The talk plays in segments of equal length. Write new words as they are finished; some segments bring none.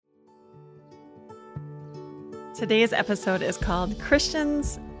Today's episode is called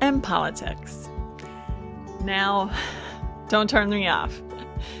Christians and Politics. Now, don't turn me off.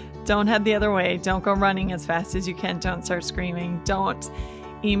 Don't head the other way. Don't go running as fast as you can. Don't start screaming. Don't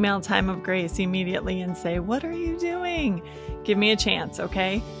email Time of Grace immediately and say, "What are you doing?" Give me a chance,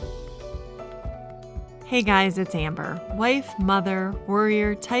 okay? Hey guys, it's Amber, wife, mother,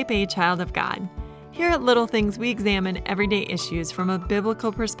 warrior, type A child of God. Here at Little Things, we examine everyday issues from a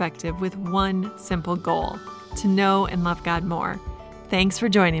biblical perspective with one simple goal: to know and love God more. Thanks for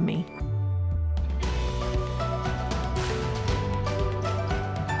joining me.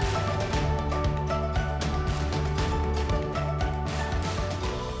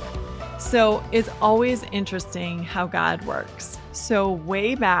 So it's always interesting how God works. So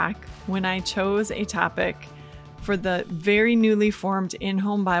way back when I chose a topic for the very newly formed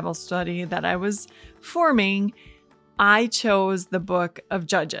in-home Bible study that I was forming, I chose the book of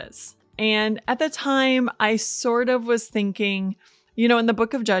Judges. And at the time, I sort of was thinking, in the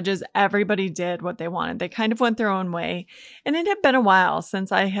book of Judges, everybody did what they wanted. They kind of went their own way. And it had been a while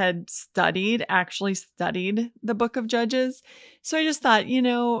since I had actually studied the book of Judges. So I just thought,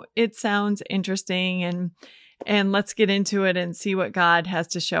 it sounds interesting and let's get into it and see what God has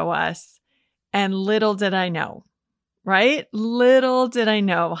to show us. And little did I know, right? Little did I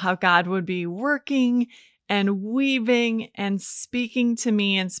know how God would be working and weaving and speaking to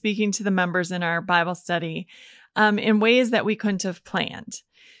me and speaking to the members in our Bible study in ways that we couldn't have planned.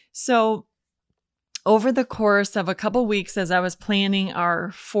 So over the course of a couple weeks, as I was planning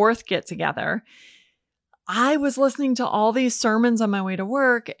our fourth get-together, I was listening to all these sermons on my way to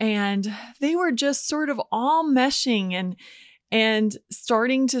work, and they were just sort of all meshing and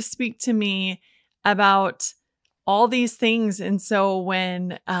starting to speak to me about all these things. And so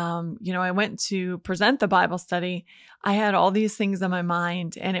when, I went to present the Bible study, I had all these things in my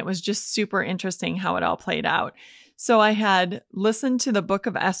mind, and it was just super interesting how it all played out. So I had listened to the book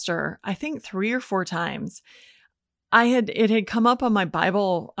of Esther, I think 3 or 4 times. It had come up on my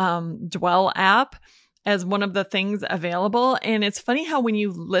Bible Dwell app as one of the things available. And it's funny how when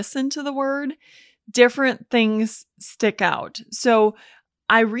you listen to the word, different things stick out. So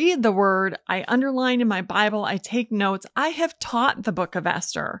I read the word, I underline in my Bible, I take notes. I have taught the book of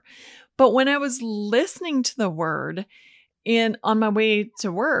Esther. But when I was listening to the word on my way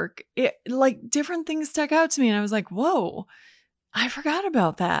to work, different things stuck out to me. And I was like, whoa, I forgot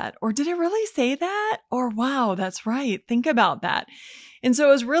about that. Or did it really say that? Or wow, that's right. Think about that. And so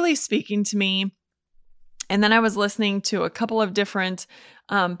it was really speaking to me. And then I was listening to a couple of different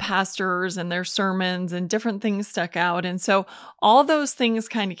pastors and their sermons, and different things stuck out. And so all those things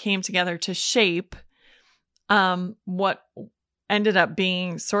kind of came together to shape what ended up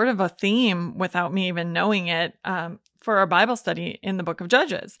being sort of a theme without me even knowing it for our Bible study in the book of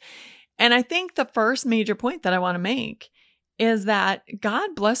Judges. And I think the first major point that I want to make is that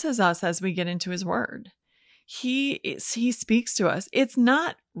God blesses us as we get into his word. He speaks to us. It's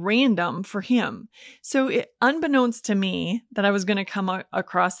not random for him. So unbeknownst to me that I was going to come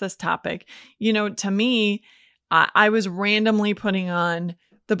across this topic, to me, I was randomly putting on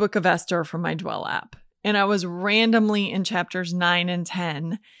the book of Esther from my Dwell app. And I was randomly in chapters 9 and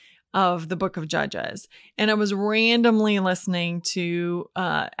 10 of the book of Judges. And I was randomly listening to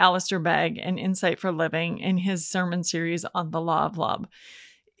Alistair Begg and Insight for Living in his sermon series on the law of love.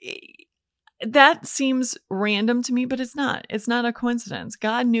 That seems random to me, but it's not. It's not a coincidence.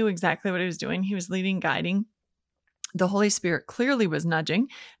 God knew exactly what he was doing. He was leading, guiding. The Holy Spirit clearly was nudging.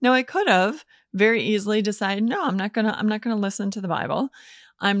 Now, I could have very easily decided, no, I'm not gonna listen to the Bible.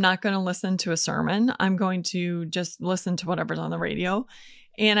 I'm not going to listen to a sermon. I'm going to just listen to whatever's on the radio.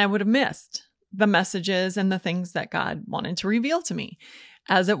 And I would have missed the messages and the things that God wanted to reveal to me.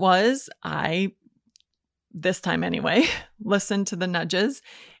 As it was, this time anyway, listened to the nudges,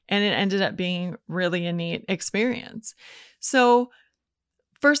 and it ended up being really a neat experience. So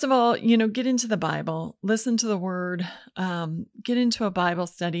first of all, get into the Bible, listen to the word, get into a Bible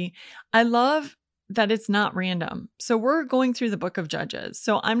study. I love that it's not random. So we're going through the book of Judges.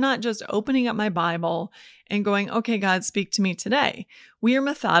 So I'm not just opening up my Bible and going, okay, God, speak to me today. We are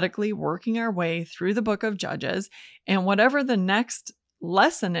methodically working our way through the book of Judges, and whatever the next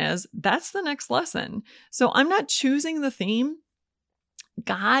lesson is, that's the next lesson. So I'm not choosing the theme.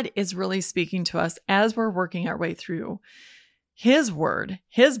 God is really speaking to us as we're working our way through his word,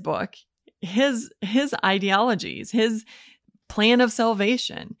 his book, his ideologies, his plan of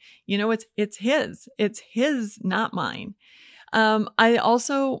salvation. It's his, not mine. I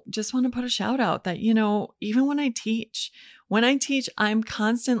also just want to put a shout out that, even when I teach, I'm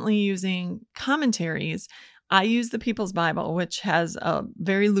constantly using commentaries. I use the People's Bible, which has a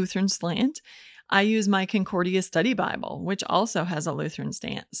very Lutheran slant. I use my Concordia Study Bible, which also has a Lutheran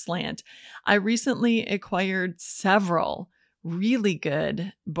slant. I recently acquired several really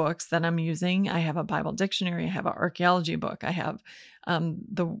good books that I'm using. I have a Bible dictionary. I have an archaeology book. I have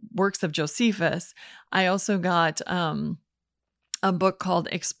the works of Josephus. I also got a book called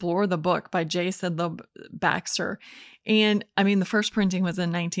Explore the Book by J. Sidlow Baxter. And I mean, the first printing was in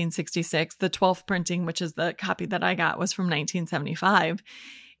 1966. The 12th printing, which is the copy that I got, was from 1975.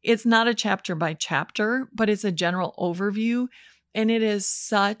 It's not a chapter by chapter, but it's a general overview. And it is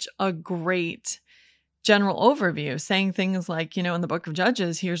such a great general overview, saying things like, in the book of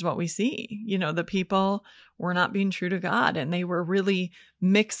Judges, here's what we see. The people were not being true to God, and they were really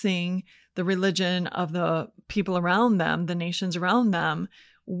mixing the religion of the people around them, the nations around them,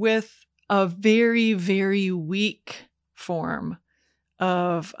 with a very, very weak form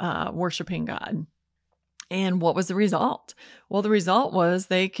of worshiping God. And what was the result? Well, the result was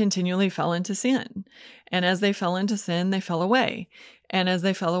they continually fell into sin. And as they fell into sin, they fell away. And as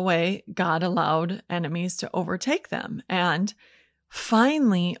they fell away, God allowed enemies to overtake them. And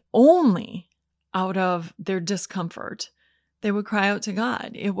finally, only out of their discomfort, they would cry out to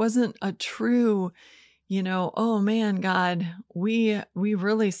God. It wasn't a true, oh man, God, we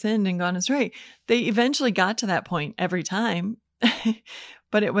really sinned and gone astray. They eventually got to that point every time.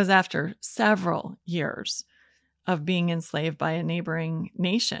 But it was after several years of being enslaved by a neighboring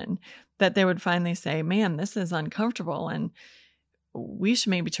nation that they would finally say, man, this is uncomfortable and we should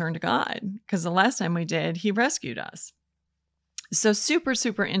maybe turn to God, because the last time we did, he rescued us. So super,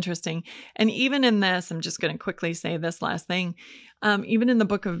 super interesting. And even in this, I'm just going to quickly say this last thing. Even in the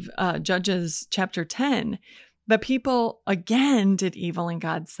book of Judges chapter 10, the people again did evil in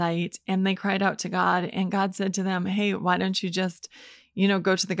God's sight, and they cried out to God, and God said to them, hey, why don't you just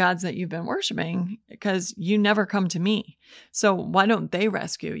go to the gods that you've been worshiping, because you never come to me. So why don't they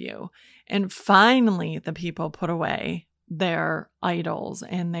rescue you? And finally, the people put away their idols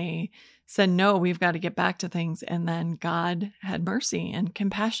and they said, no, we've got to get back to things. And then God had mercy and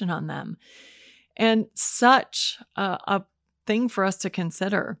compassion on them. And such a thing for us to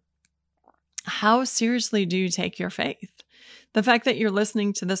consider. How seriously do you take your faith? The fact that you're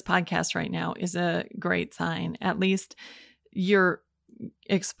listening to this podcast right now is a great sign. At least you're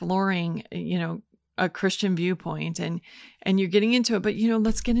exploring, a Christian viewpoint and you're getting into it, but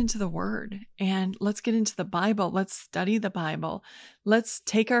let's get into the Word and let's get into the Bible. Let's study the Bible. Let's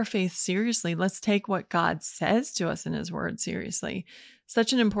take our faith seriously. Let's take what God says to us in His Word seriously.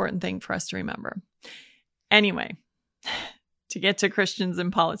 Such an important thing for us to remember. Anyway, to get to Christians in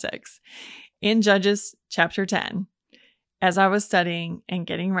politics, in Judges chapter 10, as I was studying and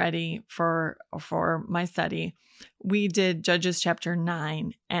getting ready for my study, we did Judges chapter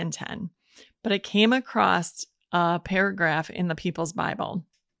 9 and 10. But I came across a paragraph in the People's Bible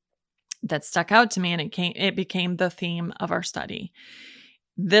that stuck out to me, and it became the theme of our study.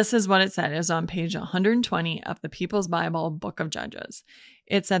 This is what it said. It was on page 120 of the People's Bible, Book of Judges.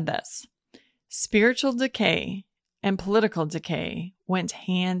 It said this: spiritual decay and political decay went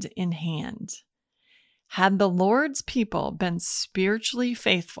hand in hand. Had the Lord's people been spiritually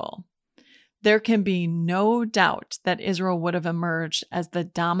faithful, there can be no doubt that Israel would have emerged as the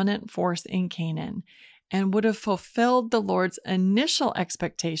dominant force in Canaan and would have fulfilled the Lord's initial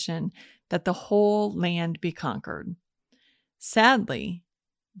expectation that the whole land be conquered. Sadly,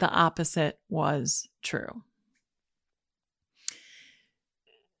 the opposite was true.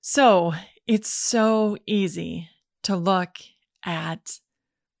 So it's so easy to look at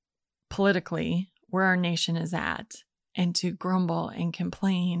politically where our nation is at and to grumble and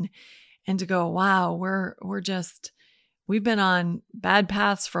complain and to go, wow, we've been on bad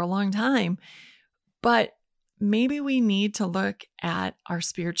paths for a long time. But maybe we need to look at our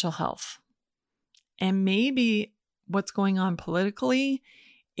spiritual health. And maybe what's going on politically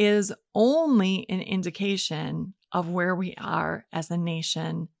is only an indication of where we are as a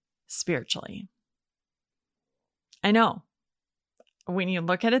nation spiritually. I know. When you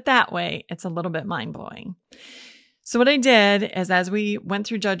look at it that way, it's a little bit mind-blowing. So what I did is, as we went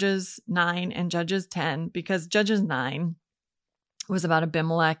through Judges 9 and Judges 10, because Judges 9 was about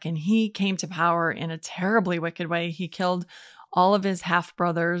Abimelech, and he came to power in a terribly wicked way. He killed all of his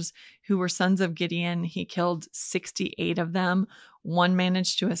half-brothers who were sons of Gideon. He killed 68 of them. One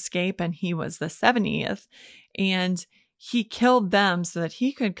managed to escape, and he was the 70th. And he killed them so that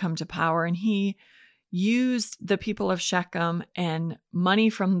he could come to power, and he used the people of Shechem and money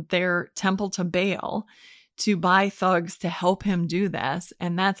from their temple to Baal to buy thugs to help him do this.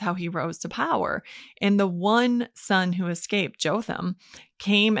 And that's how he rose to power. And the one son who escaped, Jotham,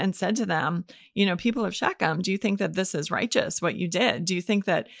 came and said to them, people of Shechem, do you think that this is righteous, what you did? Do you think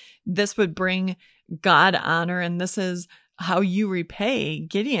that this would bring God honor? And this is how you repay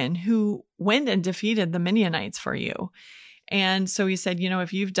Gideon, who went and defeated the Midianites for you. And so he said,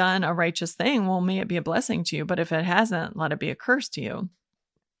 if you've done a righteous thing, well, may it be a blessing to you. But if it hasn't, let it be a curse to you.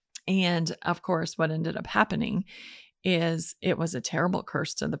 And of course, what ended up happening is it was a terrible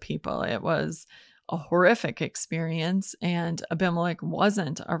curse to the people. It was a horrific experience, and Abimelech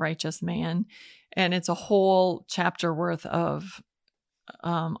wasn't a righteous man. And it's a whole chapter worth of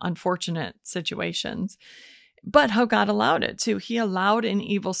unfortunate situations. But how God allowed it to. He allowed an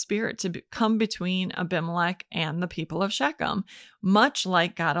evil spirit to come between Abimelech and the people of Shechem, much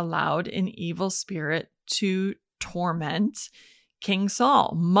like God allowed an evil spirit to torment King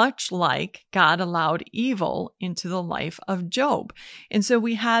Saul, much like God allowed evil into the life of Job. And so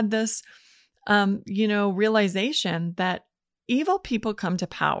we had this, realization that evil people come to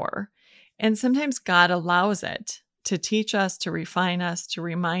power, and sometimes God allows it to teach us, to refine us, to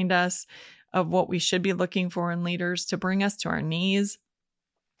remind us of what we should be looking for in leaders, to bring us to our knees.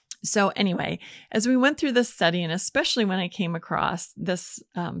 So anyway, as we went through this study, and especially when I came across this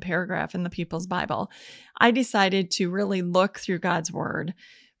paragraph in the People's Bible, I decided to really look through God's Word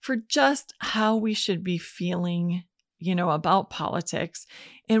for just how we should be feeling, about politics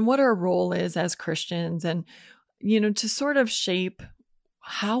and what our role is as Christians, and, to sort of shape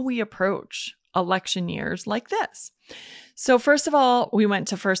how we approach election years like this. So first of all, we went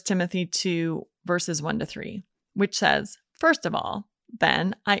to 1 Timothy 2, verses 1-3, which says, "First of all,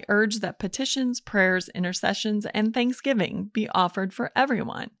 then I urge that petitions, prayers, intercessions, and thanksgiving be offered for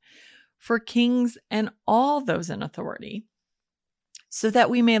everyone, for kings and all those in authority, so that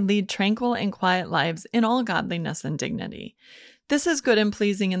we may lead tranquil and quiet lives in all godliness and dignity. This is good and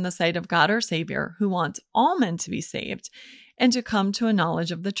pleasing in the sight of God our Savior, who wants all men to be saved and to come to a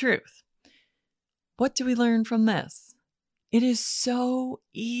knowledge of the truth." What do we learn from this? It is so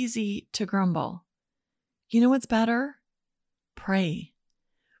easy to grumble. You know what's better? Pray.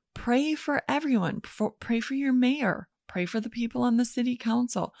 Pray for everyone. Pray for your mayor. Pray for the people on the city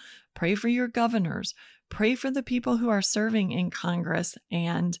council. Pray for your governors. Pray for the people who are serving in Congress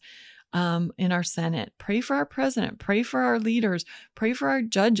and in our Senate. Pray for our president. Pray for our leaders. Pray for our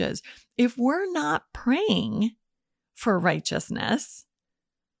judges. If we're not praying for righteousness,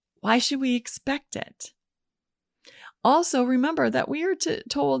 why should we expect it? Also, remember that we are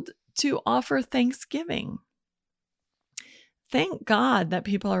told to offer thanksgiving. Thank God that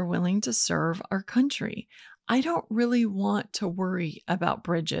people are willing to serve our country. I don't really want to worry about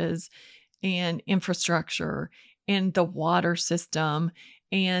bridges and infrastructure and the water system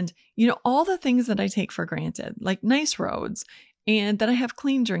and, all the things that I take for granted, like nice roads, and that I have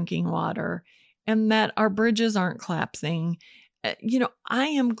clean drinking water, and that our bridges aren't collapsing. I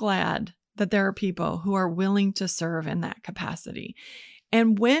am glad that there are people who are willing to serve in that capacity.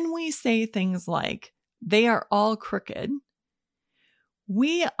 And when we say things like, they are all crooked,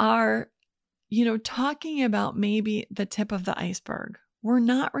 we are, talking about maybe the tip of the iceberg. We're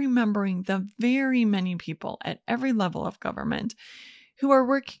not remembering the very many people at every level of government who are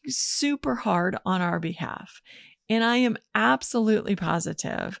working super hard on our behalf. And I am absolutely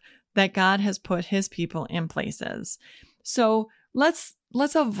positive that God has put his people in places. So let's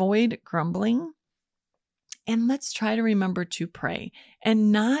avoid grumbling, and let's try to remember to pray,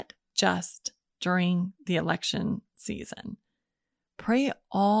 and not just during the election season. Pray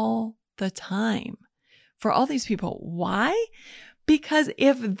all the time for all these people. Why? Because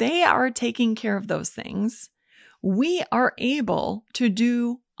if they are taking care of those things, we are able to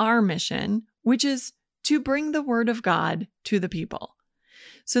do our mission, which is to bring the word of God to the people.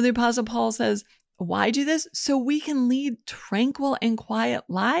 So the Apostle Paul says, why do this? So we can lead tranquil and quiet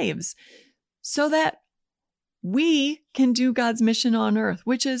lives, so that we can do God's mission on earth,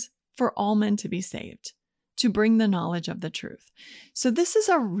 which is for all men to be saved, to bring the knowledge of the truth. So this is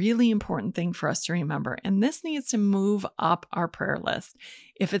a really important thing for us to remember, and this needs to move up our prayer list.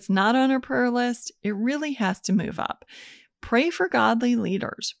 If it's not on our prayer list, it really has to move up. Pray for godly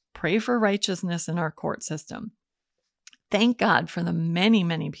leaders. Pray for righteousness in our court system. Thank God for the many,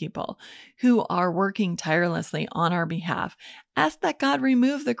 many people who are working tirelessly on our behalf. Ask that God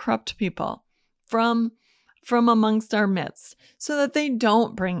remove the corrupt people from amongst our midst, so that they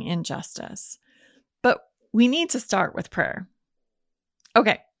don't bring injustice. But we need to start with prayer.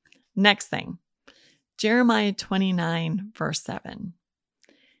 Okay, next thing. Jeremiah 29, verse 7.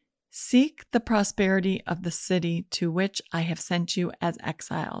 Seek the prosperity of the city to which I have sent you as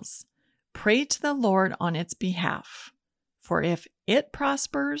exiles. Pray to the Lord on its behalf, for if it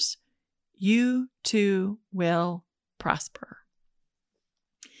prospers, you too will prosper.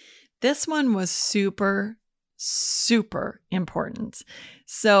 This one was super, super important.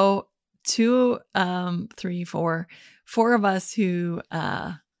 So 4 of us who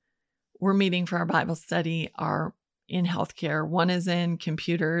were meeting for our Bible study are in healthcare. One is in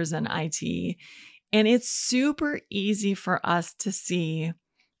computers and IT. And it's super easy for us to see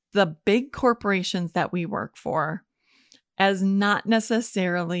the big corporations that we work for as not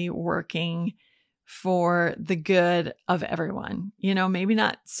necessarily working for the good of everyone. Maybe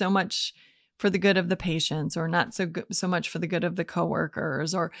not so much for the good of the patients, or not so much for the good of the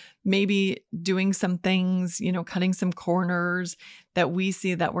coworkers, or maybe doing some things, cutting some corners that we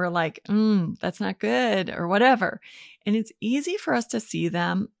see that we're like, that's not good, or whatever. And it's easy for us to see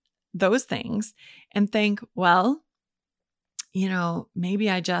those things and think, well,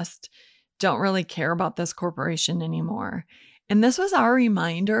 maybe I just don't really care about this corporation anymore. And this was our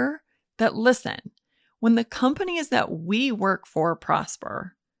reminder that, listen, when the companies that we work for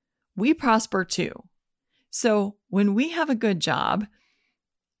prosper, we prosper too. So when we have a good job,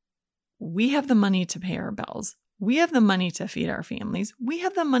 we have the money to pay our bills. We have the money to feed our families. We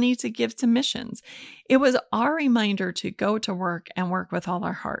have the money to give to missions. It was our reminder to go to work and work with all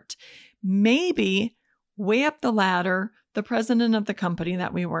our heart. Maybe way up the ladder, the president of the company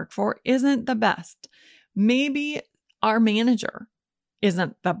that we work for isn't the best. Maybe our manager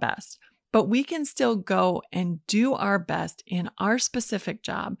isn't the best, but we can still go and do our best in our specific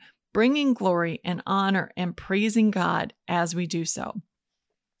job, bringing glory and honor and praising God as we do so.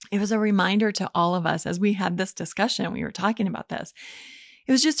 It was a reminder to all of us as we had this discussion, we were talking about this.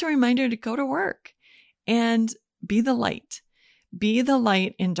 It was just a reminder to go to work and be the light. Be the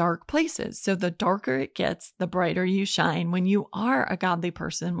light in dark places. So the darker it gets, the brighter you shine when you are a godly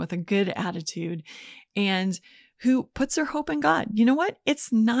person with a good attitude and who puts their hope in God. You know what?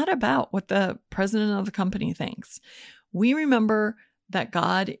 It's not about what the president of the company thinks. We remember that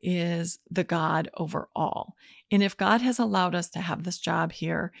God is the God over all. And if God has allowed us to have this job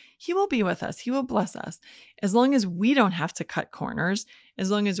here, He will be with us. He will bless us. As long as we don't have to cut corners,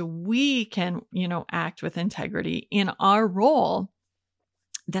 as long as we can, act with integrity in our role,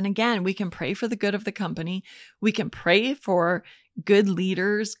 then again, we can pray for the good of the company. We can pray for good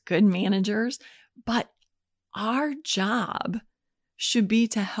leaders, good managers, but our job should be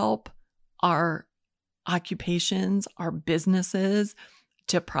to help our occupations, our businesses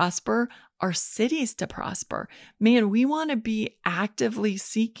to prosper, our cities to prosper. Man, we want to be actively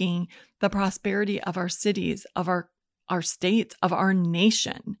seeking the prosperity of our cities, of our states, of our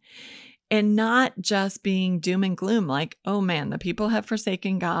nation, and not just being doom and gloom like, oh man, the people have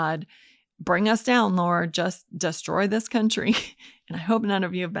forsaken God. Bring us down, Lord, just destroy this country. And I hope none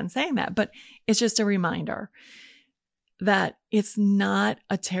of you have been saying that, but it's just a reminder that it's not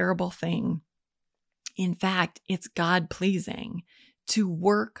a terrible thing. In fact, it's God-pleasing to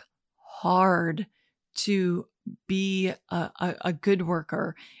work hard, to be a good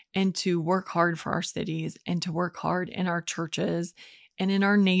worker, and to work hard for our cities, and to work hard in our churches and in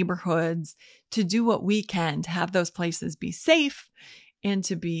our neighborhoods, to do what we can to have those places be safe and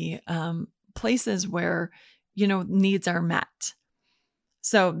to be places where, needs are met.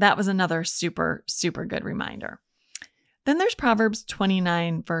 So that was another super, super good reminder. Then there's Proverbs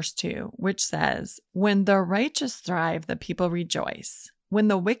 29, verse 2, which says, when the righteous thrive, the people rejoice. When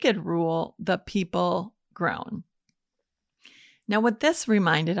the wicked rule, the people groan. Now, what this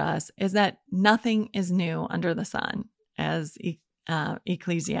reminded us is that nothing is new under the sun, as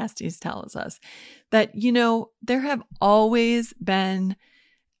Ecclesiastes tells us. That, there have always been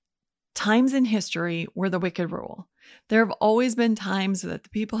times in history where the wicked rule. There have always been times that the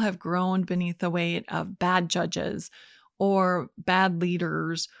people have groaned beneath the weight of bad judges or bad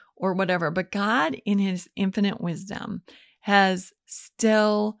leaders or whatever. But God, in His infinite wisdom, has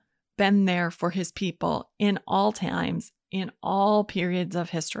still been there for His people in all times, in all periods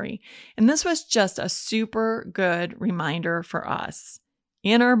of history. And this was just a super good reminder for us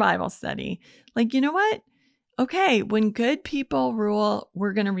in our Bible study. Like, you know what? Okay, when good people rule,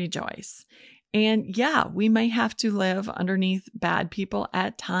 we're going to rejoice. And yeah, we may have to live underneath bad people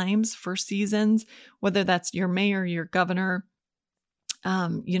at times for seasons, whether that's your mayor, your governor,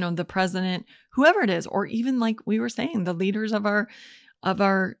 the president, whoever it is, or even like we were saying, the leaders of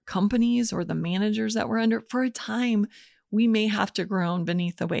our companies or the managers that we're under. For a time, we may have to groan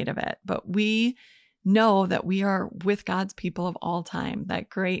beneath the weight of it, but we know that we are with God's people of all time, that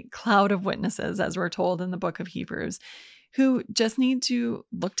great cloud of witnesses, as we're told in the book of Hebrews, who just need to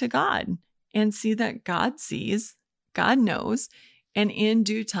look to God and see that God sees, God knows, And in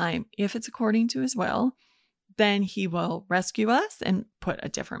due time, if it's according to his will, then he will rescue us and put a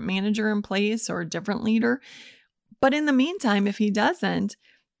different manager in place or a different leader. But in the meantime, if he doesn't,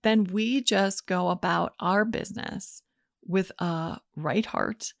 then we just go about our business with a right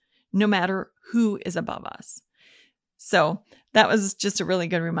heart, no matter who is above us. So that was just a really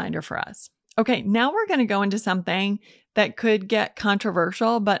good reminder for us. Okay, now we're going to go into something that could get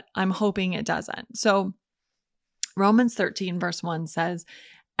controversial, but I'm hoping it doesn't. So Romans 13 verse 1 says,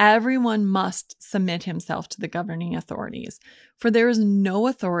 everyone must submit himself to the governing authorities, for there is no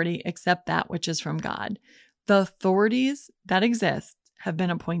authority except that which is from God. The authorities that exist have been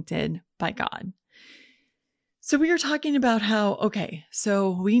appointed by God. So we are talking about how, okay,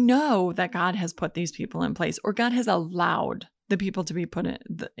 so we know that God has put these people in place, or God has allowed the people to be put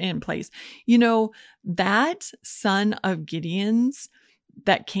in place. You know, that son of Gideon's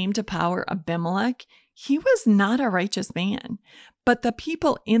that came to power, Abimelech, he was not a righteous man, but the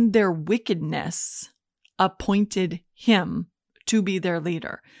people in their wickedness appointed him to be their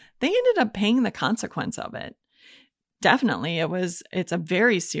leader. They ended up paying the consequence of it. Definitely, it's a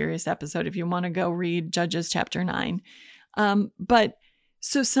very serious episode if you want to go read Judges chapter 9. But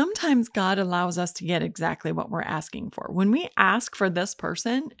so sometimes God allows us to get exactly what we're asking for. When we ask for this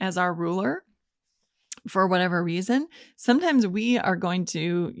person as our ruler, for whatever reason, sometimes we are going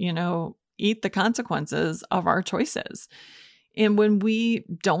to, eat the consequences of our choices. And when we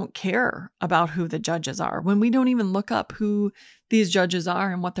don't care about who the judges are, when we don't even look up who these judges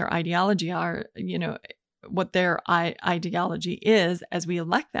are and what their ideology are, what their ideology is as we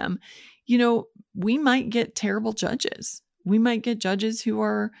elect them, we might get terrible judges. We might get judges who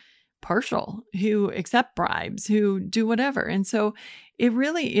are partial, who accept bribes, who do whatever. And so it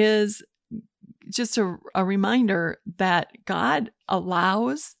really is just a reminder that God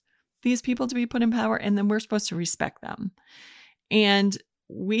allows these people to be put in power, and then we're supposed to respect them. And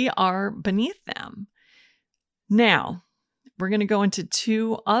we are beneath them. Now, we're going to go into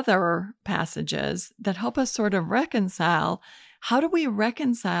two other passages that help us sort of reconcile. How do we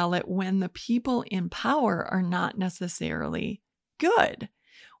reconcile it when the people in power are not necessarily good?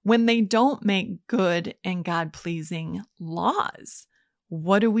 When they don't make good and God-pleasing laws?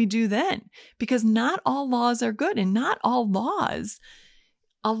 What do we do then? Because not all laws are good, and not all laws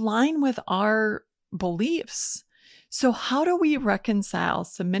align with our beliefs. So how do we reconcile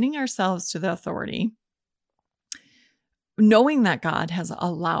submitting ourselves to the authority, knowing that God has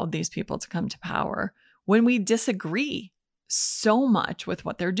allowed these people to come to power, when we disagree so much with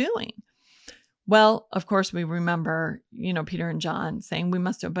what they're doing? Well, of course, we remember, Peter and John saying we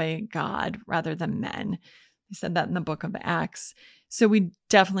must obey God rather than men. They said that in the book of Acts. So we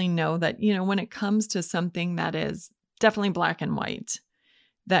definitely know that, when it comes to something that is definitely black and white,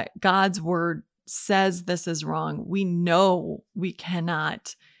 that God's word says this is wrong, we know we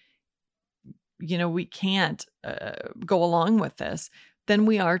cannot, we can't go along with this, then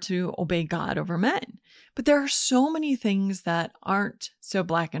we are to obey God over men. But there are so many things that aren't so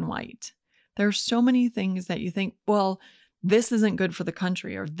black and white. There are so many things that you think, well, this isn't good for the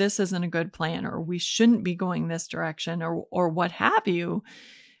country, or this isn't a good plan, or we shouldn't be going this direction, or what have you,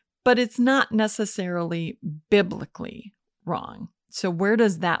 but it's not necessarily biblically wrong. So where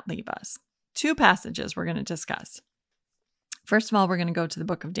does that leave us? Two passages we're going to discuss. First of all, we're going to go to the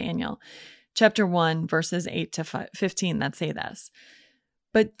book of Daniel, chapter 1, verses 8 to 15 that say this.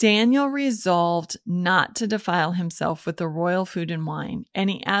 But Daniel resolved not to defile himself with the royal food and wine, and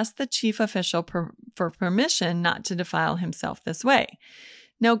he asked the chief official for permission not to defile himself this way.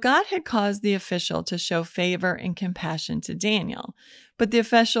 Now God had caused the official to show favor and compassion to Daniel, but the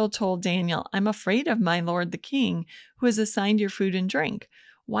official told Daniel, I'm afraid of my lord the king, who has assigned your food and drink.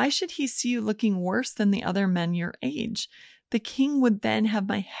 Why should he see you looking worse than the other men your age? The king would then have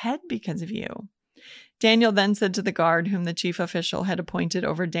my head because of you. Daniel then said to the guard whom the chief official had appointed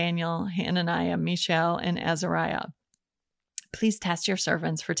over Daniel, Hananiah, Mishael, and Azariah, please test your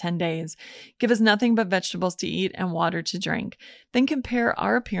servants for 10 days. Give us nothing but vegetables to eat and water to drink. Then compare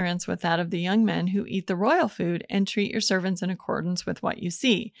our appearance with that of the young men who eat the royal food, and treat your servants in accordance with what you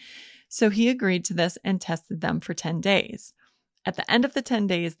see. So he agreed to this and tested them for 10 days. At the end of the 10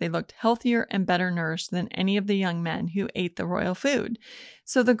 days, they looked healthier and better nourished than any of the young men who ate the royal food.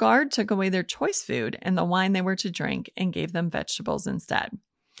 So the guard took away their choice food and the wine they were to drink and gave them vegetables instead.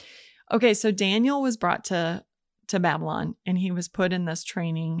 Okay, so Daniel was brought to Babylon, and he was put in this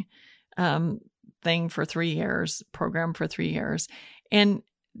training thing for 3 years, program for 3 years. And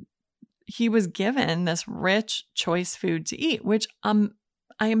he was given this rich choice food to eat, which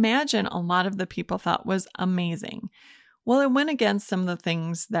I imagine a lot of the people thought was amazing. Well, it went against some of the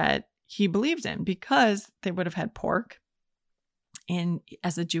things that he believed in, because they would have had pork And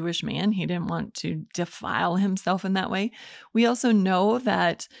as a Jewish man, he didn't want to defile himself in that way. We also know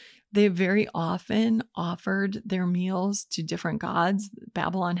that they very often offered their meals to different gods.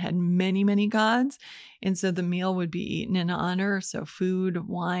 Babylon had many, many gods. And so the meal would be eaten in honor. So food,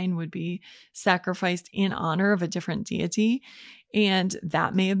 wine would be sacrificed in honor of a different deity. And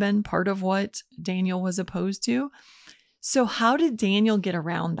that may have been part of what Daniel was opposed to. So how did Daniel get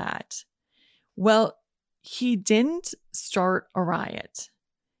around that? Well, he didn't start a riot.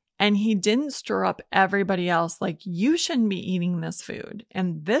 And he didn't stir up everybody else like, you shouldn't be eating this food.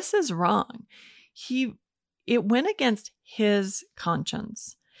 And this is wrong. It went against his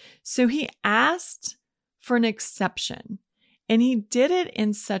conscience. So he asked for an exception. And he did it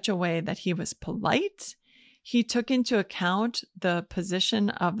in such a way that he was polite. He took into account the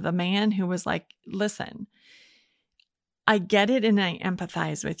position of the man who was like, listen, I get it and I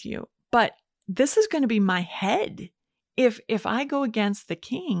empathize with you, but this is going to be my head. If I go against the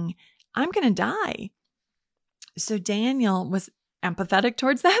king, I'm going to die. So Daniel was empathetic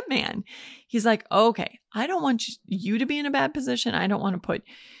towards that man. He's like, okay, I don't want you to be in a bad position. I don't want to put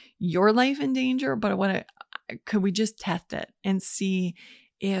your life in danger, but could we just test it and see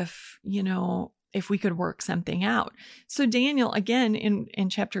if we could work something out? So Daniel, again, in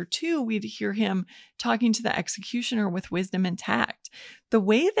chapter 2, we'd hear him talking to the executioner with wisdom and tact. The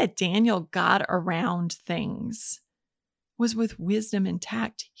way that Daniel got around things was with wisdom and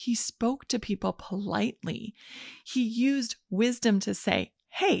tact. He spoke to people politely. He used wisdom to say,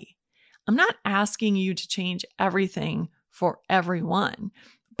 hey, I'm not asking you to change everything for everyone,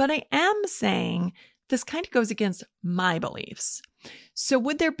 but I am saying this kind of goes against my beliefs. So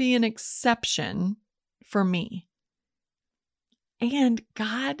would there be an exception for me? And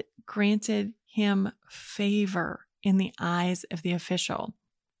God granted him favor in the eyes of the official.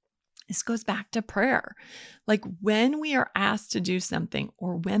 This goes back to prayer. Like when we are asked to do something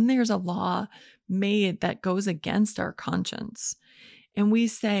or when there's a law made that goes against our conscience and we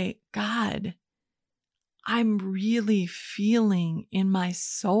say, God, I'm really feeling in my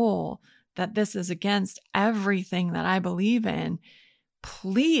soul that this is against everything that I believe in.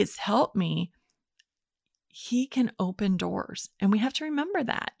 Please help me. He can open doors. And we have to remember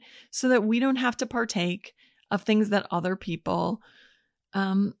that so that we don't have to partake of things that other people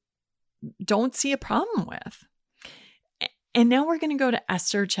don't see a problem with. And now we're going to go to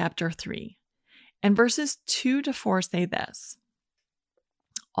Esther chapter 3. And verses 2-4 say this.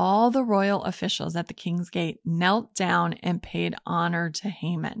 All the royal officials at the king's gate knelt down and paid honor to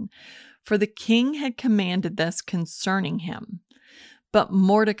Haman, for the king had commanded this concerning him. But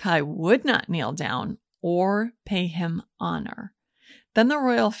Mordecai would not kneel down or pay him honor. Then the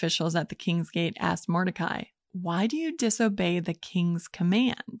royal officials at the king's gate asked Mordecai, why do you disobey the king's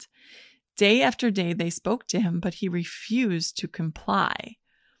command? Day after day they spoke to him, but he refused to comply.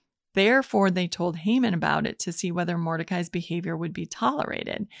 Therefore they told Haman about it to see whether Mordecai's behavior would be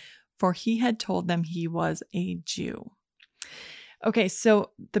tolerated, for he had told them he was a Jew. Okay,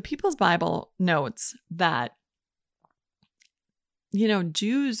 so the People's Bible notes that,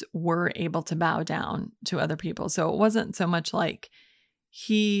 Jews were able to bow down to other people. So it wasn't so much like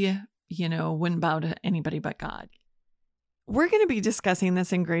he, wouldn't bow to anybody but God. We're going to be discussing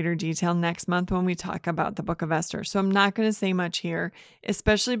this in greater detail next month when we talk about the book of Esther. So I'm not going to say much here,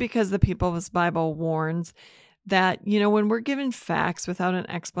 especially because the People's Bible warns that, when we're given facts without an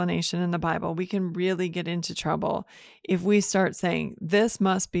explanation in the Bible, we can really get into trouble if we start saying, this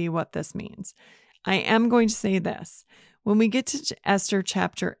must be what this means. I am going to say this. When we get to Esther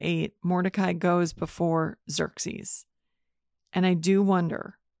chapter 8, Mordecai goes before Xerxes. And I do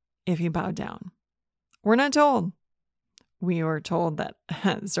wonder if he bowed down. We're not told. We were told that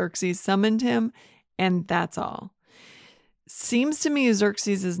Xerxes summoned him, and that's all. Seems to me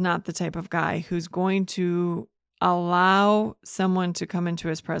Xerxes is not the type of guy who's going to allow someone to come into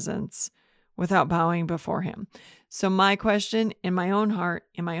his presence without bowing before him. So my question in my own heart,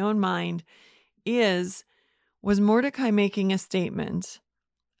 in my own mind, is, was Mordecai making a statement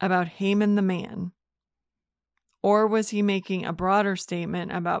about Haman the man? Or was he making a broader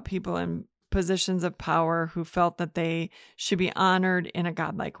statement about people in positions of power who felt that they should be honored in a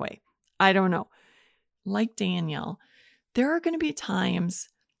godlike way? I don't know. Like Daniel, there are going to be times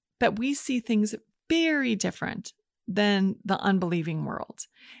that we see things very different than the unbelieving world.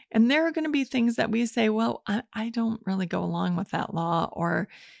 And there are going to be things that we say, well, I don't really go along with that law, or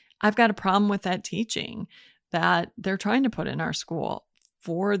I've got a problem with that teaching that they're trying to put in our school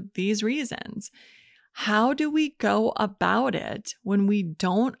for these reasons. How do we go about it when we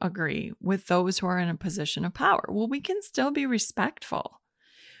don't agree with those who are in a position of power? Well, we can still be respectful.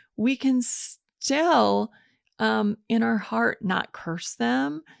 We can still in our heart not curse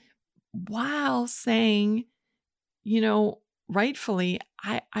them while saying, rightfully,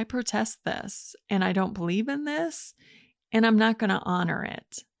 I protest this and I don't believe in this and I'm not going to honor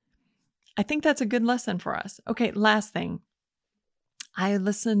it. I think that's a good lesson for us. Okay, last thing. I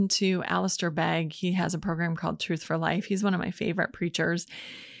listened to Alistair Begg. He has a program called Truth for Life. He's one of my favorite preachers.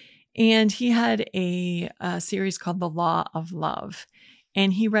 And he had a series called The Law of Love.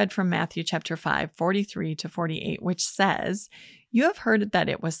 And he read from Matthew chapter 5, 43 to 48, which says, "You have heard that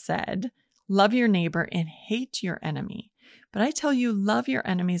it was said, 'Love your neighbor and hate your enemy.' But I tell you, love your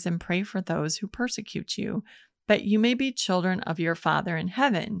enemies and pray for those who persecute you, that you may be children of your Father in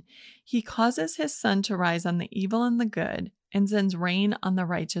heaven. He causes his sun to rise on the evil and the good, and sends rain on the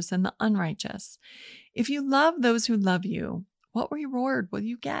righteous and the unrighteous. If you love those who love you, what reward will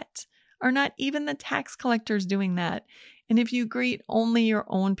you get? Are not even the tax collectors doing that? And if you greet only your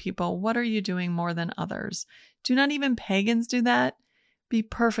own people, what are you doing more than others? Do not even pagans do that? Be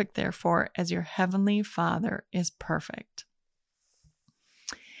perfect, therefore, as your heavenly Father is perfect."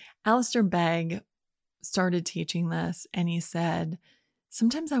 Alistair Begg started teaching this, and he said,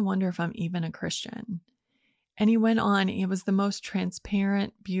 "Sometimes I wonder if I'm even a Christian." And he went on, it was the most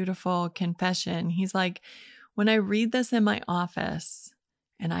transparent, beautiful confession. He's like, when I read this in my office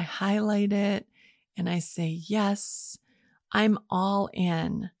and I highlight it and I say, yes, I'm all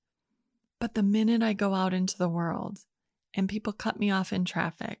in. But the minute I go out into the world and people cut me off in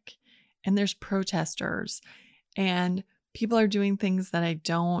traffic and there's protesters and people are doing things that I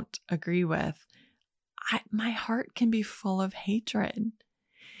don't agree with, my heart can be full of hatred.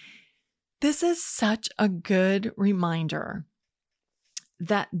 This is such a good reminder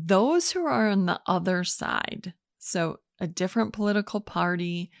that those who are on the other side, so a different political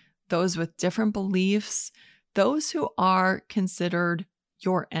party, those with different beliefs, those who are considered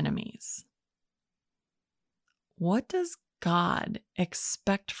your enemies, what does God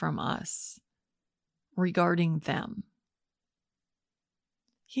expect from us regarding them?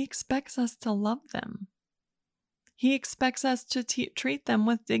 He expects us to love them. He expects us to treat them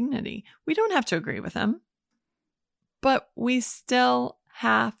with dignity. We don't have to agree with them, but we still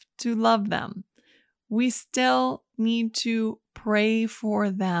have to love them. We still need to pray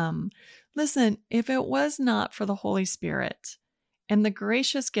for them. Listen, if it was not for the Holy Spirit and the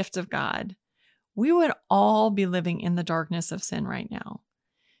gracious gift of God, we would all be living in the darkness of sin right now.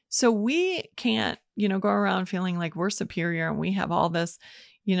 So we can't, go around feeling like we're superior and we have all this,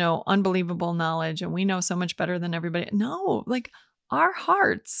 unbelievable knowledge and we know so much better than everybody. No, our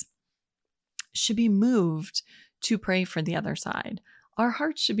hearts should be moved to pray for the other side. Our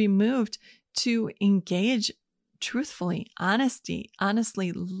hearts should be moved to engage truthfully, honestly,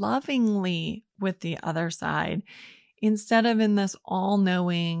 lovingly with the other side, instead of in this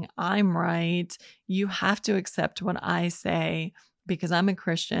all-knowing, I'm right, you have to accept what I say because I'm a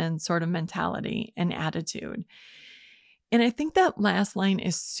Christian sort of mentality and attitude. And I think that last line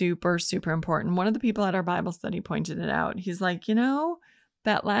is super, super important. One of the people at our Bible study pointed it out. He's like,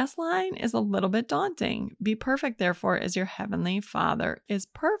 that last line is a little bit daunting. Be perfect, therefore, as your heavenly Father is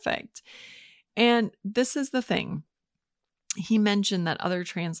perfect. And this is the thing. He mentioned that other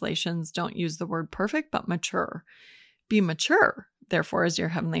translations don't use the word perfect, but mature. Be mature, therefore, as your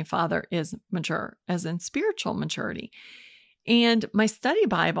heavenly Father is mature, as in spiritual maturity. And my study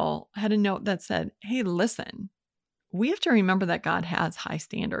Bible had a note that said, hey, listen, we have to remember that God has high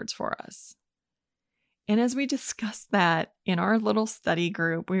standards for us. And as we discussed that in our little study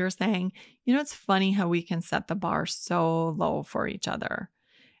group, we were saying, it's funny how we can set the bar so low for each other.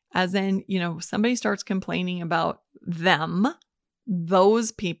 As in, somebody starts complaining about them,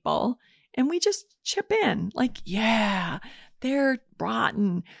 those people, and we just chip in like, yeah, they're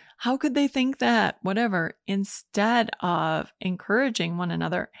rotten. How could they think that? Whatever. Instead of encouraging one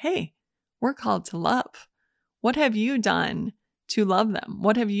another, hey, we're called to love. What have you done to love them?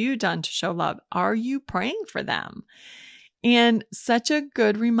 What have you done to show love? Are you praying for them? And such a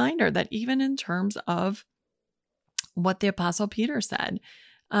good reminder that even in terms of what the Apostle Peter said,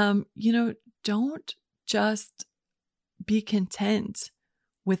 don't just be content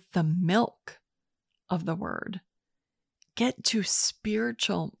with the milk of the word. Get to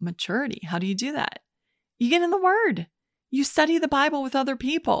spiritual maturity. How do you do that? You get in the word. You study the Bible with other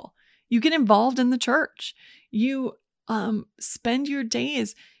people. You get involved in the church. You spend your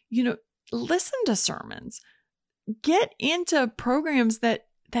days, listen to sermons. Get into programs that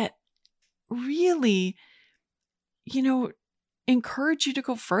really, encourage you to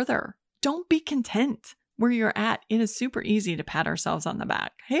go further. Don't be content where you're at. It is super easy to pat ourselves on the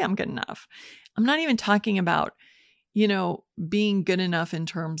back. Hey, I'm good enough. I'm not even talking about, being good enough in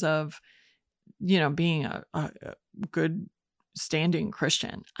terms of being a good standing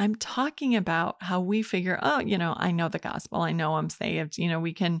Christian. I'm talking about how we figure, I know the gospel. I know I'm saved.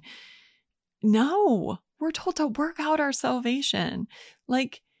 We're told to work out our salvation.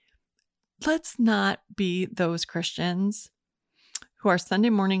 Like, let's not be those Christians who are Sunday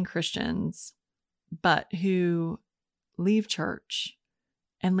morning Christians, but who leave church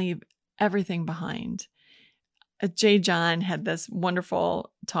and leave everything behind. J. John had this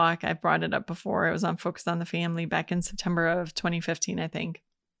wonderful talk. I brought it up before. It was on Focus on the Family back in September of 2015, I think.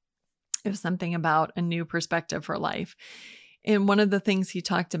 It was something about a new perspective for life. And one of the things he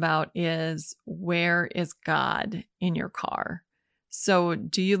talked about is, where is God in your car? So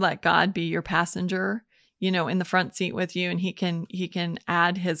do you let God be your passenger, in the front seat with you, and he can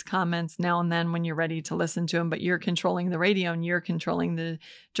add his comments now and then when you're ready to listen to him, but you're controlling the radio and you're controlling the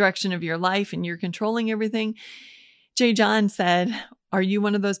direction of your life and you're controlling everything. J. John said, are you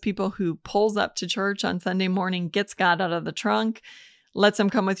one of those people who pulls up to church on Sunday morning, gets God out of the trunk, lets him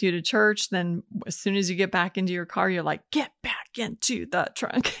come with you to church, then as soon as you get back into your car, you're like, get back into the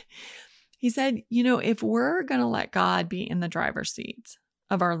trunk? He said, if we're going to let God be in the driver's seat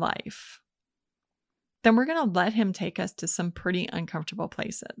of our life, then we're going to let him take us to some pretty uncomfortable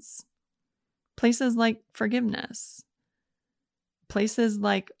places. Places like forgiveness. Places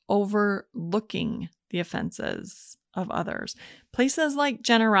like overlooking the offenses of others. Places like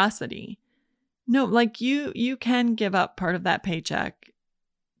generosity. No, like you can give up part of that paycheck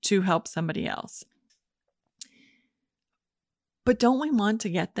to help somebody else. But don't we want to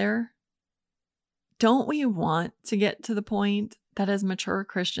get there? Don't we want to get to the point that as mature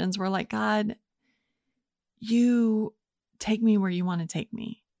Christians, we're like, God, you take me where you want to take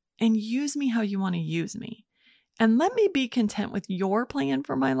me and use me how you want to use me. And let me be content with your plan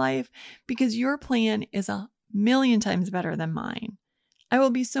for my life, because your plan is 1,000,000 times better than mine. I will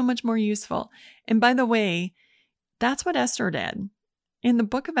be so much more useful. And by the way, that's what Esther did. In the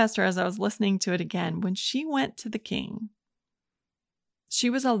book of Esther, as I was listening to it again, when she went to the king, she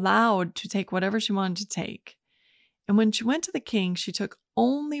was allowed to take whatever she wanted to take. And when she went to the king, she took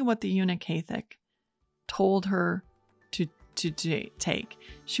only what the eunuch Hathach told her to take.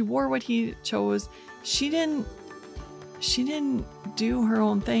 She wore what he chose. She didn't do her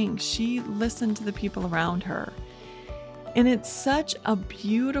own thing. She listened to the people around her. And it's such a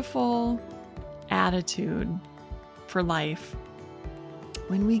beautiful attitude for life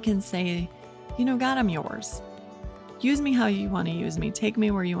when we can say, God, I'm yours. Use me how you want to use me. Take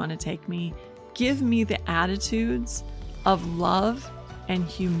me where you want to take me. Give me the attitudes of love and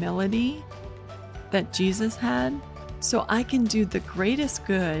humility that Jesus had, so I can do the greatest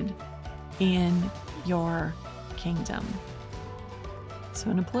good in your kingdom. So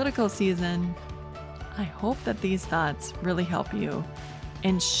in a political season, I hope that these thoughts really help you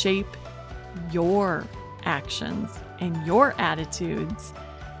and shape your actions and your attitudes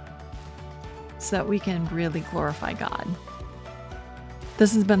so that we can really glorify God.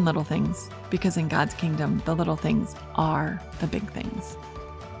 This has been Little Things, because in God's kingdom, the little things are the big things.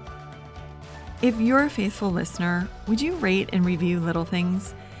 If you're a faithful listener, would you rate and review Little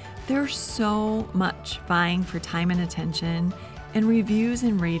Things? There's so much vying for time and attention, and reviews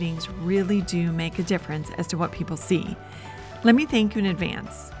and ratings really do make a difference as to what people see. Let me thank you in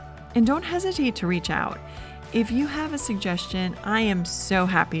advance. And don't hesitate to reach out. If you have a suggestion, I am so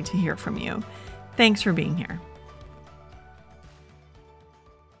happy to hear from you. Thanks for being here.